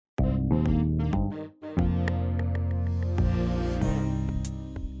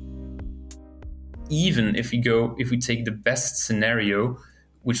even if we take the best scenario,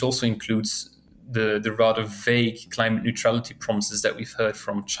 which also includes the rather vague climate neutrality promises that we've heard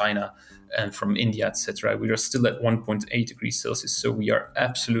from China and from India, etc., we are still at 1.8 degrees Celsius. So we are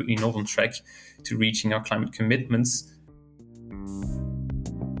absolutely not on track to reaching our climate commitments.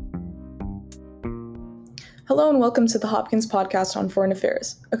 Hello and welcome to the Hopkins Podcast on Foreign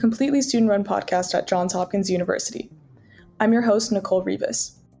Affairs, a completely student-run podcast at Johns Hopkins University. I'm your host, Nicole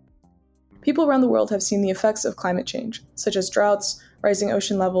Rivas. People around the world have seen the effects of climate change, such as droughts, rising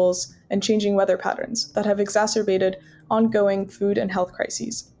ocean levels, and changing weather patterns that have exacerbated ongoing food and health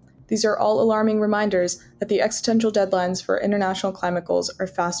crises. These are all alarming reminders that the existential deadlines for international climate goals are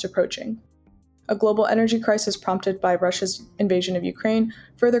fast approaching. A global energy crisis prompted by Russia's invasion of Ukraine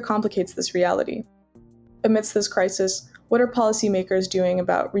further complicates this reality. Amidst this crisis, what are policymakers doing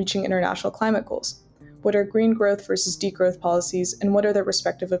about reaching international climate goals? What are green growth versus degrowth policies, and what are their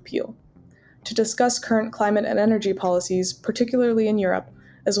respective appeal? To discuss current climate and energy policies, particularly in Europe,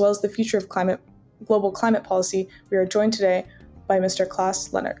 as well as the future of global climate policy, we are joined today by Mr.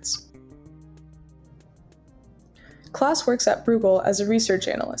 Klaas Lennertz. Klaas works at Bruegel as a research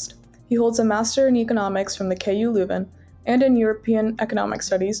analyst. He holds a Master in Economics from the KU Leuven and in European Economic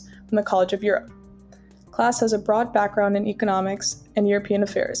Studies from the College of Europe. Klaas has a broad background in economics and European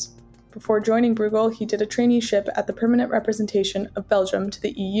affairs. Before joining Bruegel, he did a traineeship at the Permanent Representation of Belgium to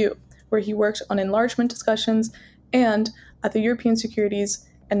the EU, where he worked on enlargement discussions, and at the European Securities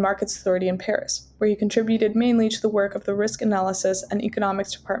and Markets Authority in Paris, where he contributed mainly to the work of the Risk Analysis and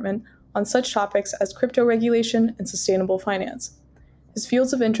Economics Department on such topics as crypto regulation and sustainable finance. His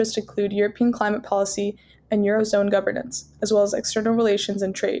fields of interest include European climate policy and Eurozone governance, as well as external relations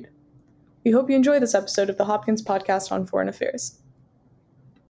and trade. We hope you enjoy this episode of the Hopkins Podcast on Foreign Affairs.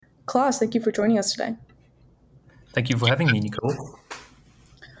 Klaas, thank you for joining us today. Thank you for having me, Nicole.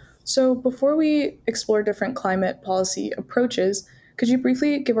 So before we explore different climate policy approaches, could you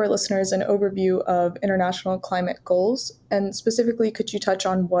briefly give our listeners an overview of international climate goals? And specifically, could you touch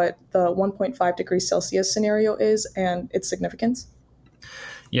on what the 1.5 degrees Celsius scenario is and its significance?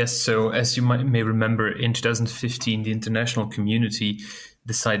 Yes, so as you may remember, in 2015, the international community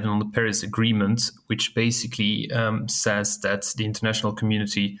decided on the Paris Agreement, which basically says that the international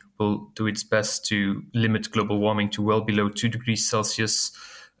community will do its best to limit global warming to well below 2 degrees Celsius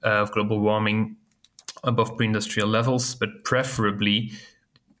of global warming above pre-industrial levels, but preferably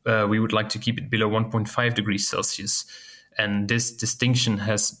we would like to keep it below 1.5 degrees Celsius. And this distinction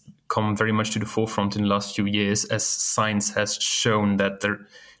has come very much to the forefront in the last few years, as science has shown that there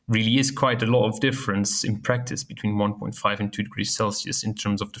really is quite a lot of difference in practice between 1.5 and 2 degrees Celsius in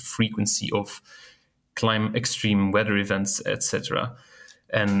terms of the frequency of extreme weather events, etc.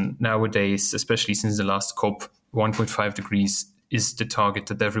 And nowadays, especially since the last COP, 1.5 degrees is the target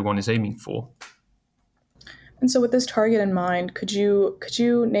that everyone is aiming for. And so with this target in mind, could you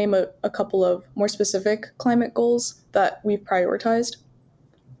name a couple of more specific climate goals that we've prioritized?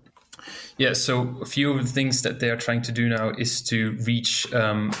 Yeah, so a few of the things that they are trying to do now is to reach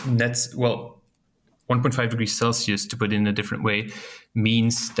 1.5 degrees Celsius, to put it in a different way,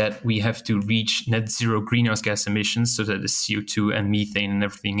 means that we have to reach net zero greenhouse gas emissions, so that the CO2 and methane and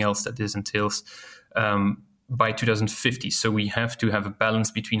everything else that this entails, by 2050. So we have to have a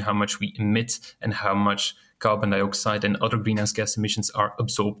balance between how much we emit and how much carbon dioxide and other greenhouse gas emissions are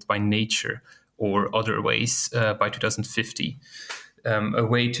absorbed by nature or other ways by 2050. A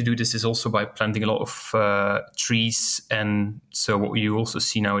way to do this is also by planting a lot of trees. And so what you also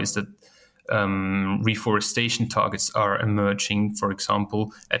see now is that reforestation targets are emerging. For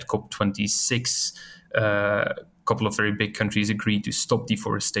example, at COP26, a couple of very big countries agreed to stop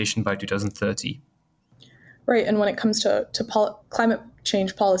deforestation by 2030. Right, and when it comes to climate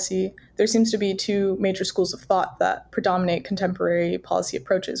change policy, there seems to be two major schools of thought that predominate contemporary policy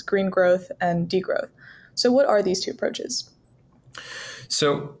approaches, green growth and degrowth. So what are these two approaches?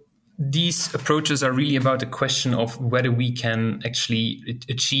 So these approaches are really about the question of whether we can actually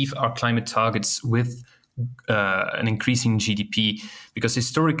achieve our climate targets with an increasing GDP, because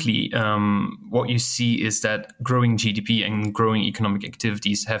historically what you see is that growing GDP and growing economic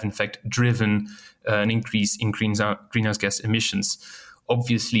activities have in fact driven an increase in greenhouse gas emissions.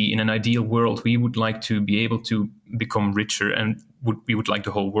 Obviously, in an ideal world, we would like to be able to become richer, and we would like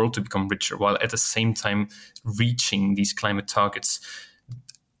the whole world to become richer, while at the same time reaching these climate targets.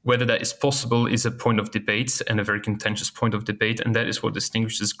 Whether that is possible is a point of debate, and a very contentious point of debate, and that is what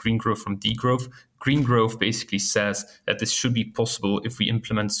distinguishes green growth from degrowth. Green growth basically says that this should be possible if we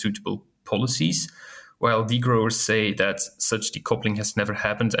implement suitable policies, while degrowers say that such decoupling has never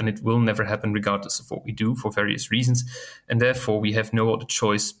happened and it will never happen regardless of what we do for various reasons, and therefore we have no other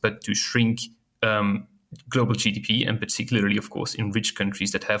choice but to shrink global GDP, and particularly, of course, in rich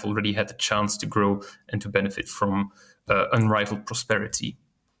countries that have already had the chance to grow and to benefit from unrivaled prosperity.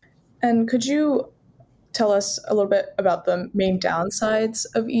 And could you tell us a little bit about the main downsides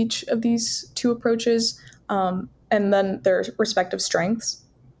of each of these two approaches, and then their respective strengths?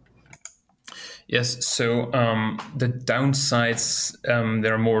 Yes, so the downsides,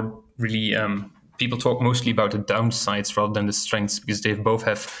 there are more really, people talk mostly about the downsides rather than the strengths, because they both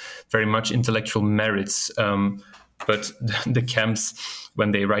have very much intellectual merits. But the camps,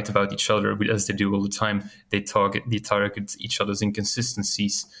 when they write about each other, as they do all the time, they target each other's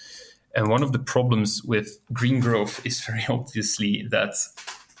inconsistencies. And one of the problems with green growth is very obviously that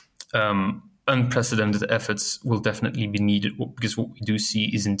unprecedented efforts will definitely be needed, because what we do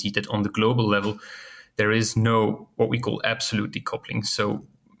see is indeed that on the global level, there is no what we call absolute decoupling. So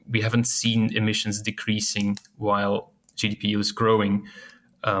we haven't seen emissions decreasing while GDP is growing.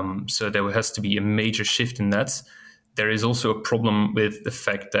 So there has to be a major shift in that. There is also a problem with the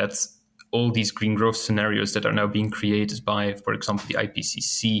fact that all these green growth scenarios that are now being created by, for example, the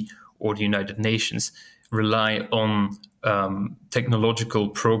IPCC or the United Nations rely on technological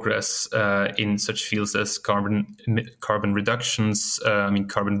progress in such fields as carbon reductions,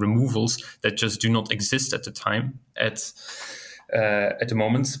 carbon removals that just do not exist at the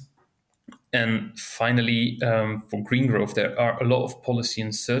moment. And finally, for green growth, there are a lot of policy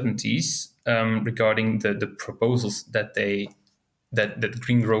uncertainties regarding the proposals that the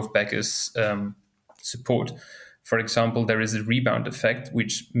green growth backers support. For example, there is a rebound effect,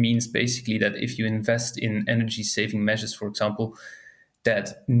 which means basically that if you invest in energy-saving measures, for example,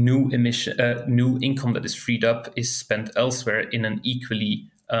 that new income that is freed up is spent elsewhere in an equally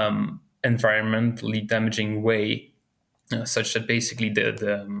environmentally damaging way, such that basically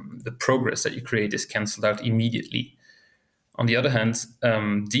the progress that you create is cancelled out immediately. On the other hand,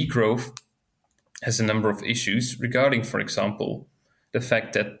 degrowth has a number of issues regarding, for example, the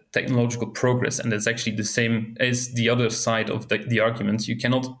fact that technological progress, and that's actually the same as the other side of the argument, you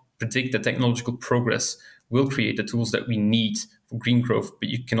cannot predict that technological progress will create the tools that we need for green growth, but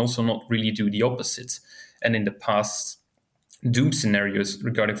you can also not really do the opposite. And in the past, doom scenarios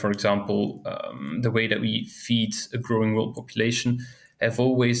regarding, for example, the way that we feed a growing world population have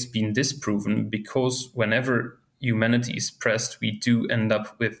always been disproven, because whenever humanity is pressed, we do end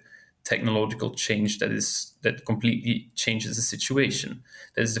up with technological change that completely changes the situation.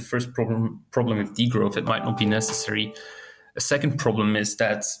 That is the first problem with degrowth. It might not be necessary. A second problem is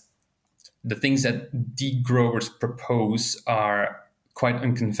that the things that degrowers propose are quite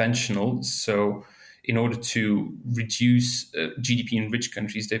unconventional. So in order to reduce GDP in rich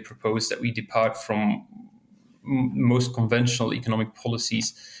countries, they propose that we depart from most conventional economic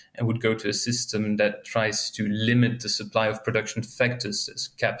policies and would go to a system that tries to limit the supply of production factors as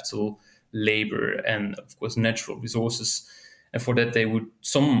capital, labor, and of course natural resources. And for that,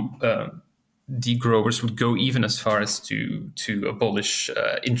 some degrowers would go even as far as to abolish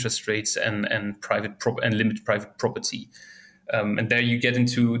interest rates and limit private property. And there you get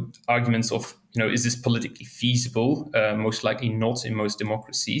into arguments of, is this politically feasible? Most likely not in most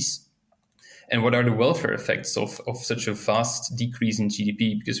democracies. And what are the welfare effects of such a vast decrease in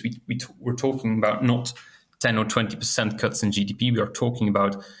GDP? Because we're talking about not 10 or 20% cuts in GDP. We are talking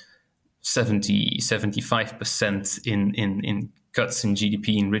about 75% in cuts in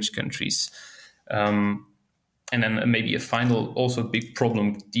GDP in rich countries. And then maybe a final also big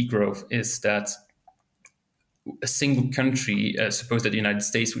problem with degrowth is that a single country, suppose that the United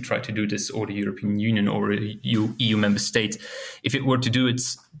States would try to do this, or the European Union, or a EU member state, if it were to do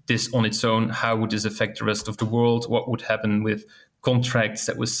this on its own, how would this affect the rest of the world? What would happen with contracts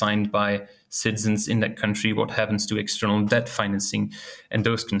that were signed by citizens in that country? What happens to external debt financing and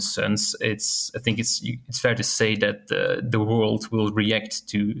those concerns? I think it's fair to say that the world will react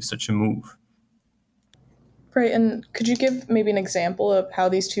to such a move. Right, and could you give maybe an example of how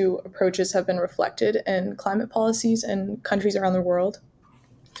these two approaches have been reflected in climate policies in countries around the world?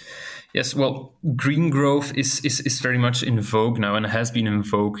 Yes, well, green growth is very much in vogue now, and has been in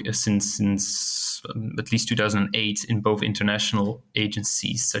vogue since at least 2008 in both international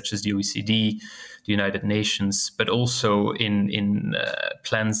agencies such as the OECD, the United Nations, but also in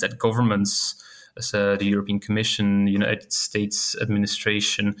plans that governments, as the European Commission, the United States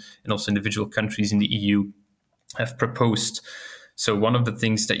administration, and also individual countries in the EU have proposed. So one of the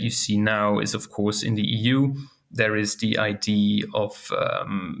things that you see now is, of course, in the EU, there is the idea of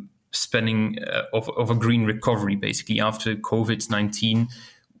spending of a green recovery. Basically, after COVID-19,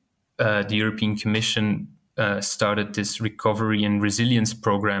 the European Commission started this recovery and resilience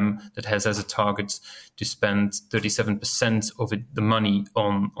program that has as a target to spend 37% of the money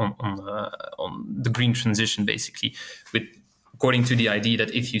on the green transition, basically, according to the idea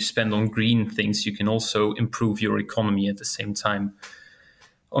that if you spend on green things, you can also improve your economy at the same time.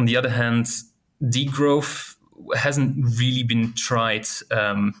 On the other hand, degrowth hasn't really been tried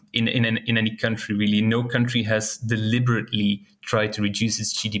in any country, really. No country has deliberately tried to reduce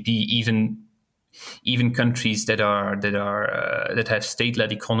its GDP. Even countries that have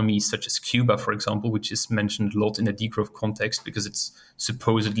state-led economies, such as Cuba, for example, which is mentioned a lot in the degrowth context because it's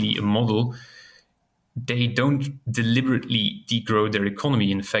supposedly a model, they don't deliberately degrow their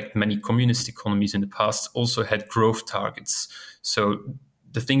economy. In fact, many communist economies in the past also had growth targets. So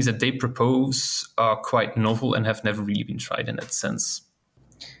the things that they propose are quite novel and have never really been tried in that sense.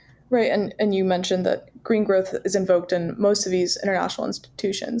 Right, and you mentioned that green growth is invoked in most of these international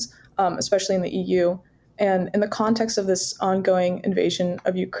institutions, especially in the EU. And in the context of this ongoing invasion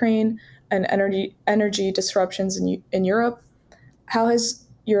of Ukraine and energy disruptions in Europe, how has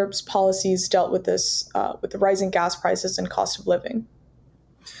Europe's policies dealt with this, with the rising gas prices and cost of living?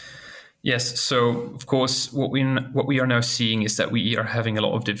 Yes, so of course, what we are now seeing is that we are having a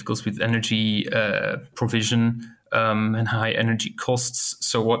lot of difficulties with energy provision and high energy costs.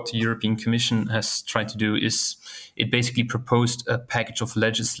 So what the European Commission has tried to do is it basically proposed a package of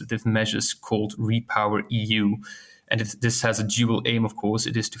legislative measures called Repower EU. And this has a dual aim, of course.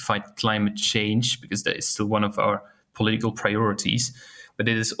 It is to fight climate change, because that is still one of our political priorities. But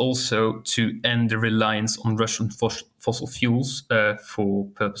it is also to end the reliance on Russian fossil fuels for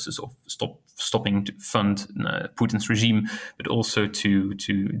purposes of stopping to fund Putin's regime, but also to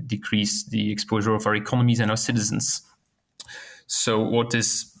decrease the exposure of our economies and our citizens. So what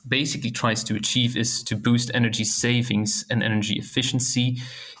this basically tries to achieve is to boost energy savings and energy efficiency.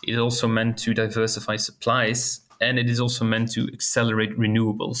 It is also meant to diversify supplies, and it is also meant to accelerate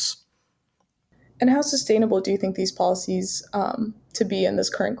renewables. And how sustainable do you think these policies to be in this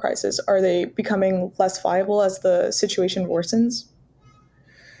current crisis? Are they becoming less viable as the situation worsens?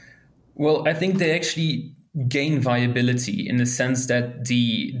 Well, I think they actually gain viability in the sense that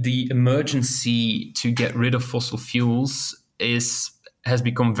the emergency to get rid of fossil fuels has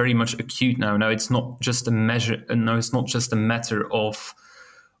become very much acute now. Now it's not just a measure. Now it's not just a matter of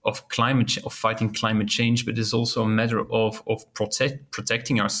fighting climate change, but it's also a matter of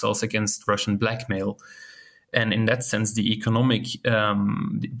protecting ourselves against Russian blackmail. And in that sense, the economic,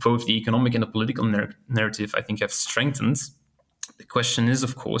 both the economic and the political narrative, I think, have strengthened. The question is,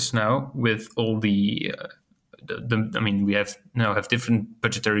 of course, now with all we have different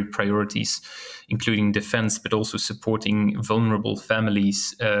budgetary priorities, including defense, but also supporting vulnerable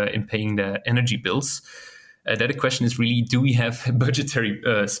families in paying their energy bills. The question is really, do we have budgetary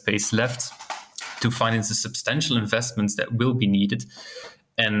space left to finance the substantial investments that will be needed?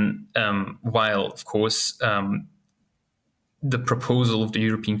 And while, of course, the proposal of the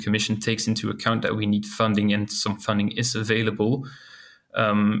European Commission takes into account that we need funding and some funding is available,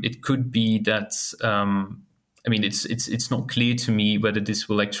 it could be that, it's not clear to me whether this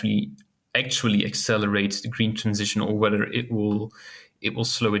will actually accelerate the green transition or whether it will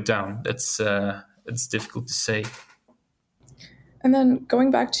slow it down. It's difficult to say. And then going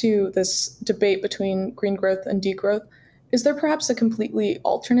back to this debate between green growth and degrowth, is there perhaps a completely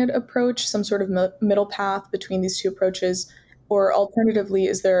alternate approach, some sort of middle path between these two approaches? Or alternatively,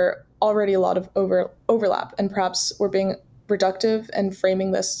 is there already a lot of overlap and perhaps we're being reductive and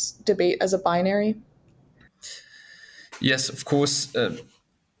framing this debate as a binary? Yes, of course,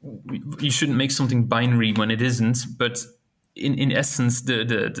 you shouldn't make something binary when it isn't, but in essence, the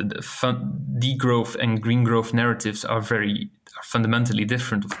degrowth and green growth narratives are fundamentally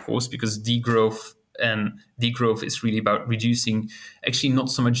different, of course, because degrowth is really about reducing, actually not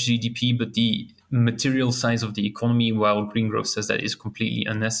so much GDP, but the material size of the economy, while green growth says that is completely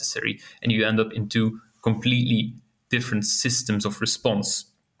unnecessary, and you end up into completely different systems of response.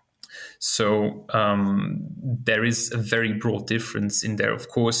 So there is a very broad difference in there. Of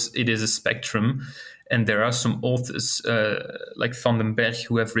course, it is a spectrum. And there are some authors like Van den Berg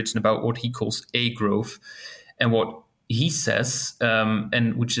who have written about what he calls A-growth. And what he says,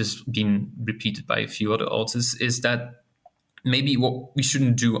 and which has been repeated by a few other authors, is that maybe what we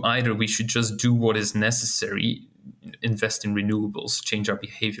shouldn't do either. We should just do what is necessary, invest in renewables, change our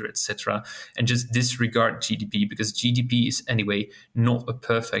behavior, etc., and just disregard GDP, because GDP is anyway not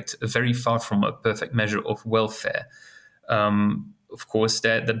very far from a perfect measure of welfare. Of course,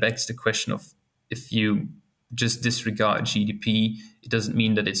 that begs the question of, if you just disregard GDP, it doesn't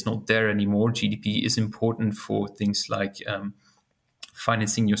mean that it's not there anymore. GDP is important for things like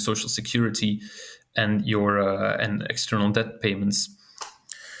financing your social security, and your and external debt payments.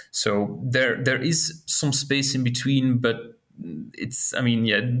 So there is some space in between, but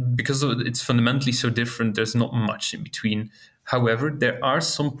because it's fundamentally so different, there's not much in between. However, there are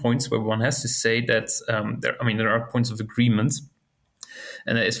some points where one has to say that there are points of agreement.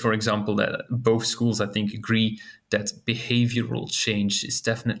 And that is, for example, that both schools, I think, agree that behavioral change is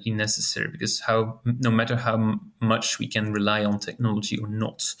definitely necessary, because no matter how much we can rely on technology or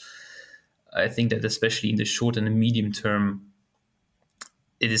not, I think that especially in the short and the medium term,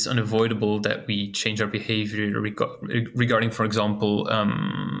 it is unavoidable that we change our behavior regarding, for example,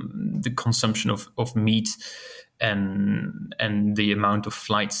 the consumption of meat and the amount of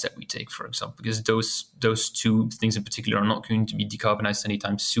flights that we take, for example, because those two things in particular are not going to be decarbonized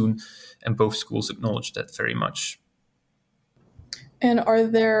anytime soon, and both schools acknowledge that very much. And are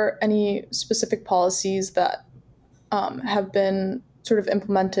there any specific policies that have been sort of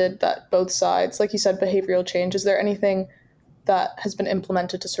implemented that both sides, like you said, behavioral change, is there anything that has been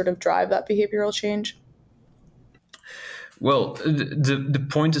implemented to sort of drive that behavioral change? Well, the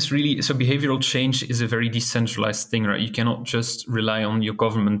point is really, so behavioral change is a very decentralized thing, right? You cannot just rely on your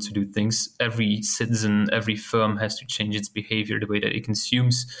government to do things. Every citizen, every firm has to change its behavior, the way that it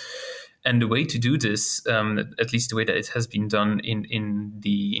consumes. And the way to do this, at least the way that it has been done in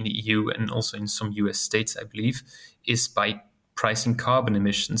the EU and also in some US states, I believe, is by pricing carbon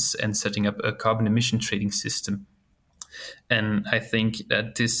emissions and setting up a carbon emission trading system. And I think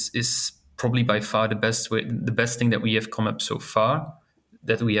that this is probably by far the best thing that we have come up with so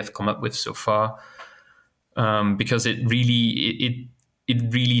far, because it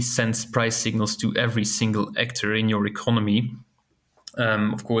really sends price signals to every single actor in your economy.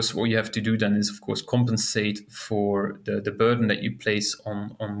 Of course, what you have to do then is, of course, compensate for the burden that you place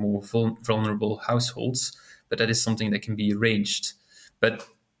on more vulnerable households, but that is something that can be arranged. But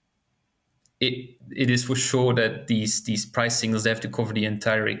it is for sure that these price signals, they have to cover the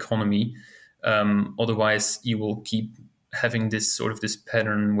entire economy. Otherwise, you will keep having this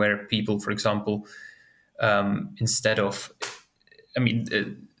pattern where people, for example, instead of,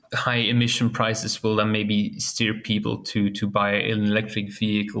 high emission prices will then maybe steer people to buy an electric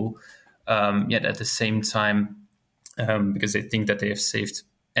vehicle. Yet at the same time, because they think that they have saved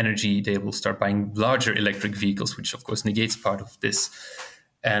energy, they will start buying larger electric vehicles, which of course negates part of this.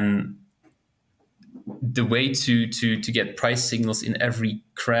 And the way to get price signals in every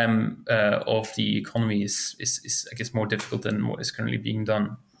cram of the economy is I guess more difficult than what is currently being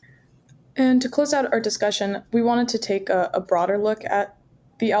done. And to close out our discussion, we wanted to take a broader look at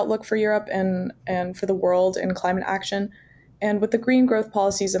the outlook for Europe and for the world in climate action. And with the green growth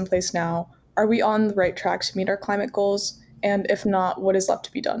policies in place now, are we on the right track to meet our climate goals? And if not, what is left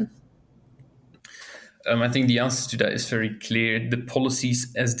to be done? I think the answer to that is very clear. The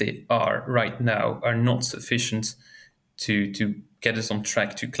policies as they are right now are not sufficient to get us on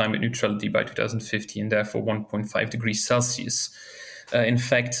track to climate neutrality by 2050 and therefore 1.5 degrees Celsius. In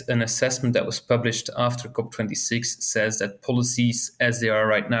fact, an assessment that was published after COP26 says that policies as they are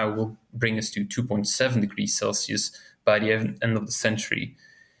right now will bring us to 2.7 degrees Celsius by the end of the century.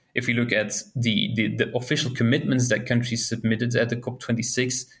 If we look at the official commitments that countries submitted at the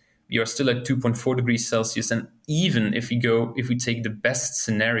COP26, we are still at 2.4 degrees Celsius. And even if we take the best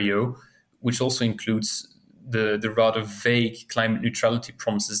scenario, which also includes the rather vague climate neutrality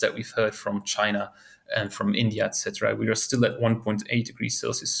promises that we've heard from China and from India, etc., we are still at 1.8 degrees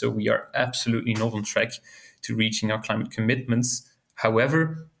Celsius. So we are absolutely not on track to reaching our climate commitments.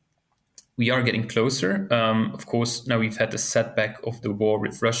 However, we are getting closer. Of course, now we've had the setback of the war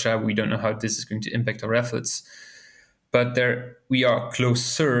with Russia. We don't know how this is going to impact our efforts. But we are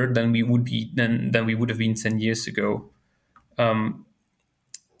closer than we would have been 10 years ago.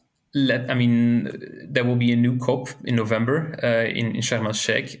 There will be a new COP in November in Sharm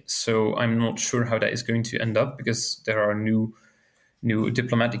el-Sheikh. So I'm not sure how that is going to end up, because there are new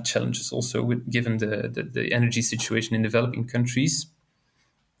diplomatic challenges also given the energy situation in developing countries.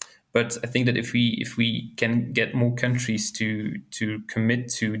 But I think that if we can get more countries to commit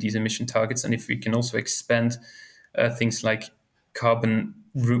to these emission targets, and if we can also expand things like carbon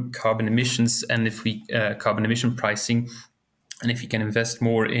emissions, and if we carbon emission pricing, and if we can invest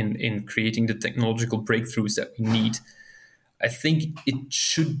more in creating the technological breakthroughs that we need, I think it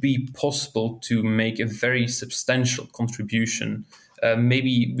should be possible to make a very substantial contribution.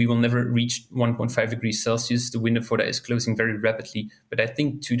 Maybe we will never reach 1.5 degrees Celsius. The window for that is closing very rapidly. But I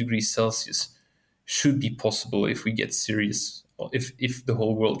think 2 degrees Celsius should be possible if we get serious, or if the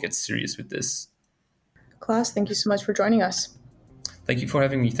whole world gets serious with this. Klaas, thank you so much for joining us. Thank you for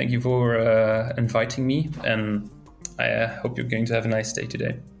having me. Thank you for inviting me. And I hope you're going to have a nice day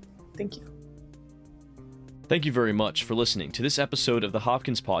today. Thank you. Thank you very much for listening to this episode of the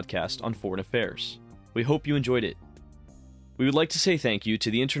Hopkins Podcast on Foreign Affairs. We hope you enjoyed it. We would like to say thank you to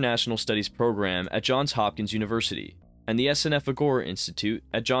the International Studies Program at Johns Hopkins University and the SNF Agora Institute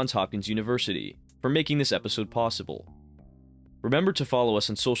at Johns Hopkins University for making this episode possible. Remember to follow us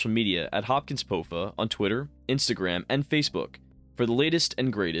on social media at Hopkins POFA on Twitter, Instagram, and Facebook for the latest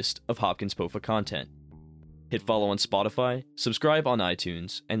and greatest of Hopkins POFA content. Hit follow on Spotify, subscribe on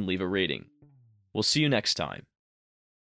iTunes, and leave a rating. We'll see you next time.